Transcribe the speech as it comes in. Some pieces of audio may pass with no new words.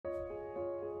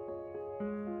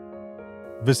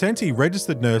Vicente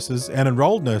registered nurses and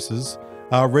enrolled nurses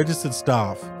are registered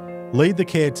staff, lead the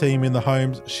care team in the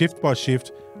homes shift by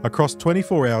shift across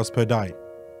 24 hours per day.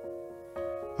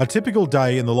 A typical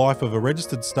day in the life of a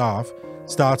registered staff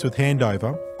starts with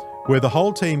handover, where the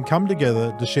whole team come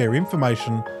together to share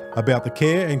information about the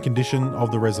care and condition of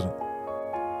the resident.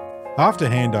 After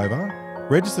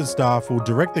handover, registered staff will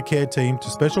direct the care team to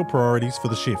special priorities for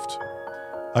the shift.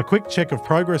 A quick check of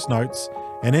progress notes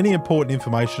and any important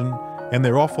information, and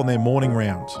they're off on their morning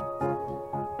round.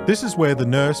 This is where the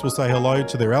nurse will say hello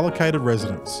to their allocated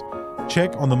residents,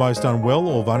 check on the most unwell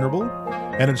or vulnerable,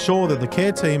 and ensure that the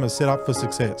care team is set up for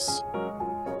success.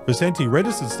 Vicente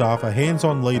registered staff are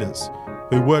hands-on leaders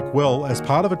who work well as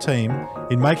part of a team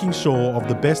in making sure of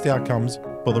the best outcomes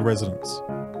for the residents.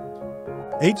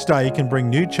 Each day can bring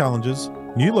new challenges,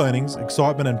 new learnings,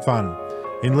 excitement and fun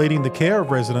in leading the care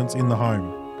of residents in the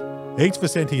home. Each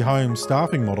Vicente home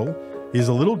staffing model is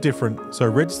a little different, so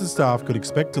registered staff could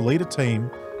expect to lead a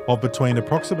team of between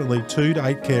approximately 2 to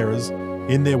 8 carers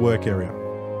in their work area.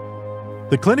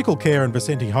 The clinical care in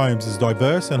Vicente homes is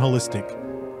diverse and holistic.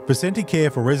 Vicente care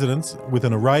for residents with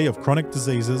an array of chronic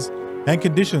diseases and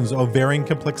conditions of varying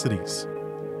complexities.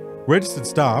 Registered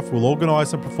staff will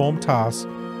organise and perform tasks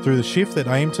through the shift that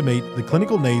aim to meet the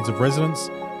clinical needs of residents,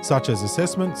 such as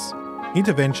assessments,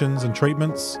 interventions and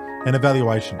treatments, and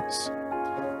evaluations.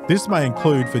 This may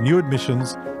include for new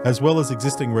admissions as well as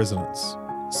existing residents.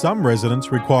 Some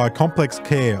residents require complex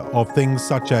care of things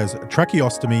such as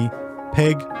tracheostomy,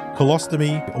 PEG,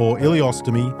 colostomy or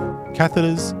ileostomy,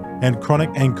 catheters, and chronic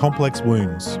and complex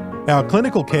wounds. Our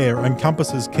clinical care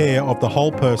encompasses care of the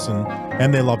whole person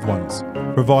and their loved ones,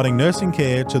 providing nursing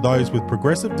care to those with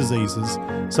progressive diseases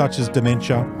such as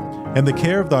dementia and the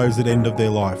care of those at end of their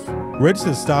life.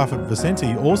 Registered staff at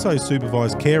Vicente also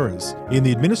supervise carers in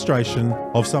the administration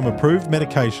of some approved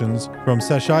medications from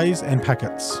sachets and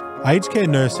packets. Aged care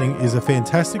nursing is a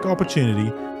fantastic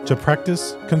opportunity to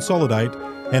practice, consolidate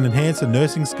and enhance a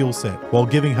nursing skill set while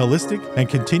giving holistic and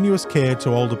continuous care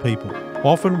to older people,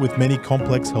 often with many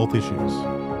complex health issues.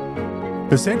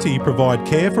 Vicente provide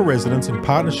care for residents in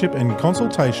partnership and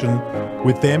consultation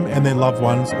with them and their loved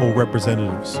ones or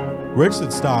representatives.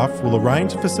 Registered staff will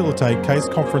arrange and facilitate case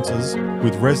conferences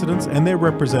with residents and their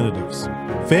representatives.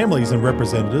 Families and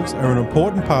representatives are an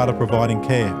important part of providing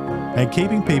care, and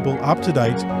keeping people up to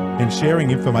date and sharing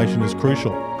information is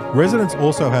crucial. Residents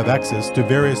also have access to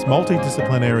various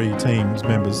multidisciplinary teams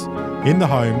members in the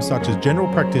home, such as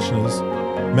general practitioners,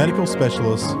 medical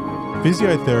specialists,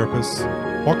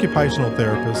 physiotherapists, occupational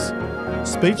therapists,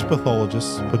 speech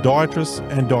pathologists, podiatrists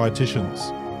and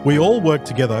dietitians. We all work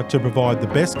together to provide the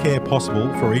best care possible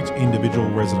for each individual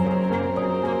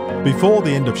resident. Before the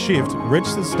end of shift,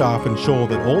 registered staff ensure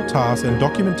that all tasks and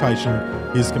documentation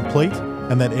is complete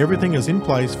and that everything is in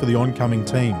place for the oncoming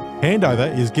team.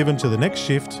 Handover is given to the next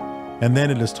shift, and then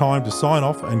it is time to sign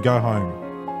off and go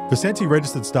home. Vicente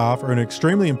registered staff are an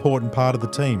extremely important part of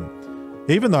the team.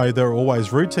 Even though there are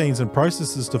always routines and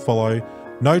processes to follow,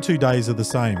 no 2 days are the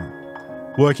same.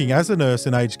 Working as a nurse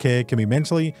in aged care can be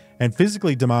mentally and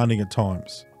physically demanding at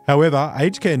times. However,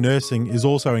 aged care nursing is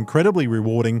also incredibly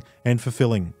rewarding and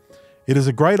fulfilling. It is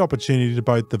a great opportunity to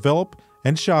both develop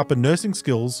and sharpen nursing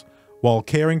skills while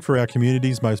caring for our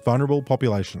community's most vulnerable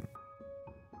population.